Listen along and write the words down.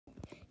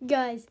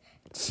Guys,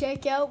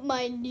 check out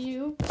my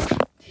new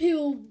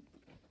new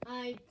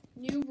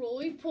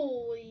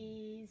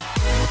roly-polies.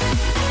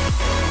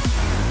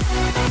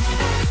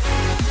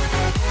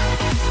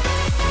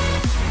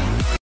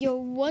 Yo,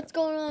 what's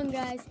going on,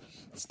 guys?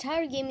 It's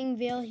Tyler Gaming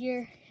Vale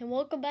here, and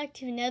welcome back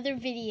to another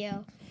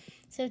video.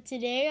 So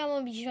today I'm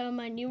gonna be showing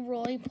my new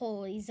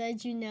roly-polies,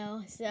 as you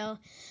know. So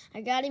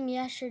I got him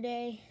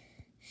yesterday.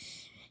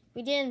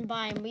 We didn't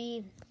buy him,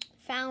 we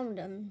found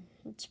him.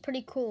 It's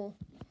pretty cool.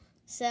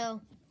 So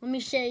let me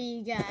show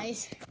you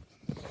guys.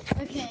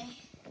 Okay.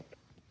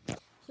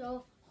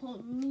 So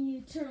let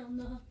me turn on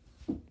the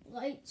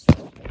lights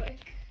real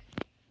quick.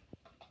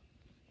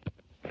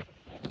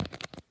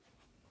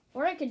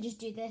 Or I could just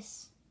do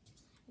this.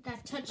 I got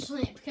a touch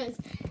lamp because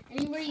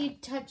anywhere you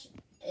touch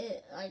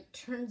it, like,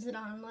 turns it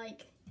on,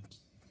 like.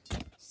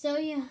 So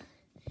yeah.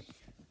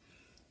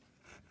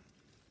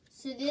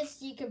 So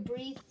this you can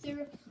breathe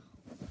through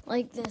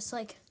like this,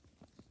 like.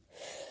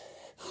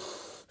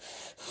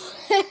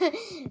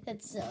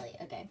 That's silly.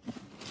 Okay.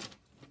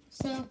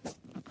 So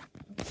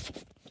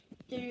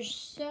there's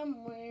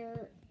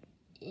somewhere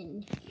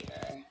in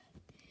here.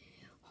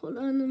 Hold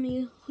on, let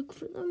me look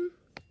for them.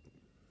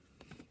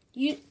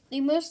 They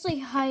mostly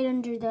hide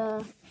under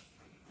the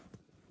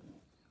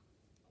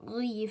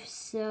leaves,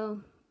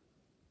 so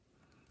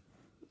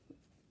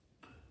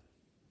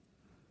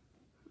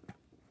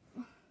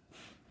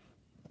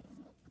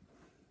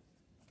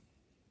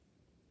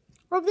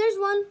oh, there's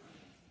one.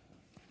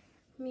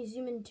 Let me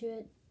zoom into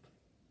it.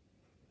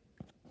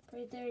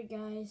 Right there,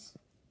 guys.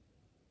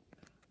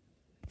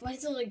 Why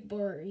is it like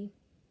blurry?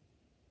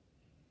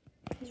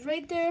 He's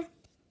right there.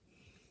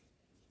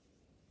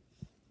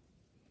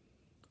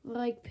 I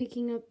like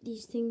picking up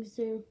these things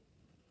there.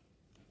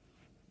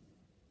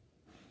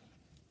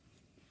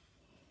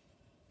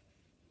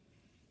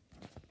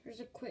 Here's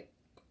a quick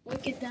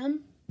look at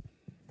them.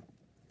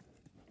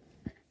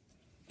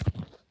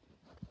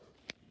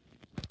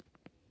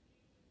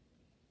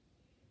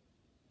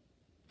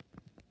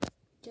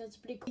 That's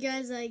pretty cool.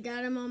 Guys, I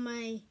got him on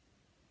my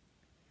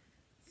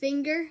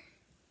finger.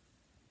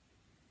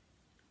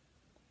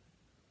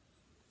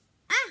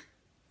 Ah!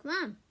 Come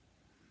on.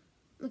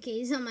 Okay,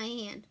 he's on my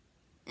hand.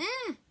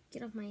 Ah!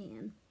 Get off my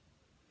hand.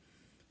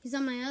 He's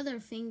on my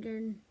other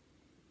finger.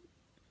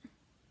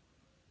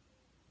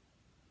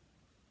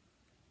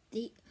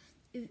 If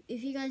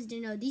you guys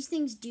didn't know, these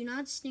things do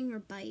not sting or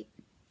bite.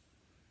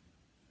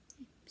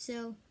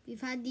 So, I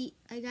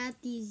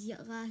got these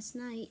last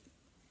night.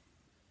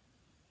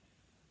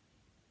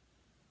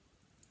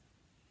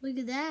 Look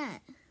at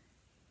that.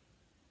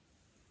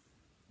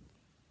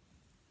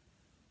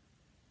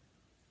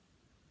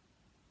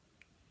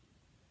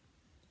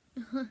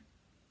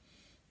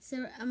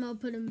 So I'm gonna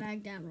put him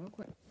back down real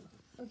quick.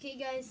 Okay,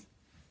 guys.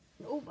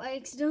 Oh, I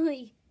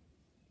accidentally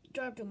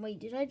dropped him. Wait,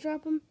 did I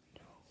drop him?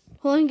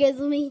 Hold on, guys.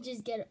 Let me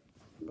just get it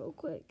real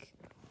quick.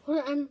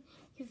 Hold on.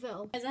 He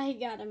fell. Guys, I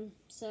got him.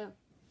 So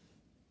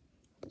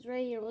it's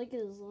right here. Look at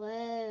his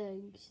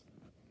legs.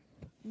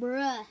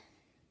 Bruh.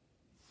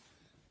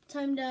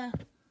 Time to.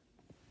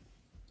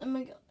 I'm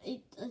gonna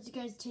let you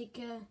guys take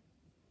a.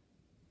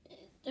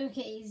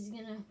 Okay, he's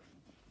gonna.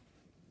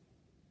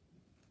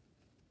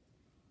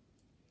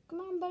 Come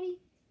on, buddy.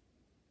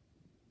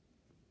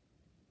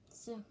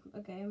 So,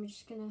 okay, I'm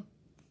just gonna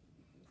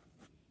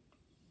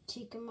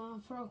take him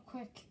off real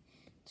quick.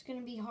 It's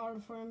gonna be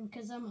hard for him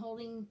because I'm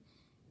holding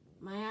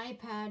my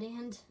iPad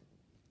and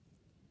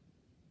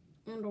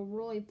a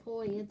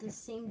roly-poly at the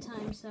same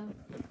time. So,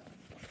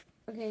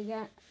 okay, I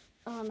got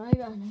an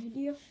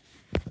idea.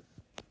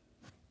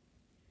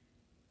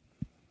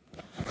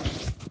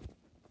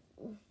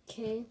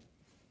 Okay,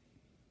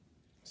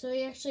 so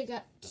we actually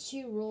got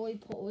 2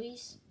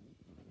 roly-polies.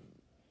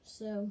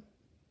 So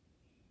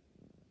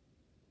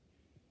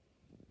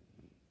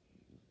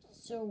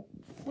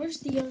where's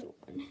the other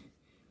one?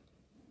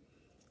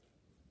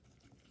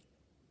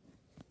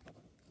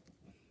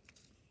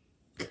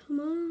 Come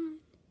on.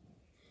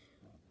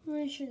 I'm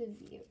gonna show the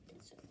view.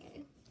 It's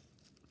okay.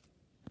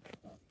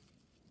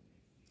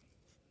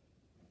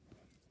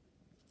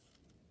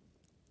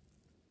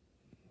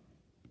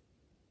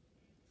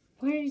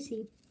 Where is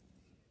he?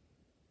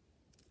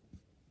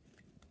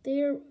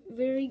 They're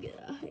very good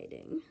at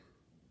hiding.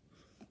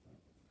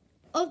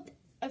 Oh,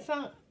 I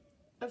found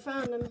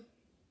him.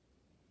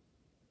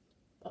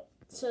 Oh,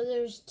 so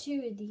there's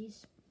 2 of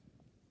these.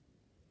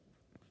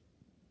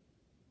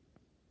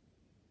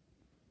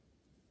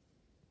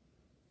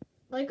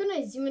 Like when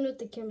I zoom in with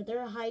the camera,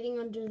 they're hiding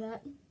under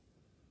that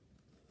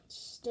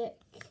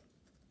stick.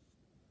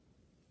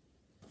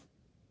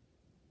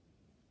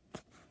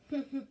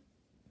 But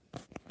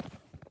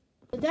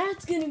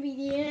that's gonna be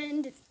the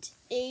end of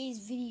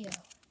today's video.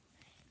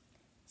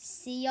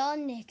 See y'all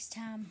next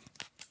time.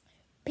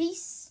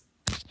 Peace.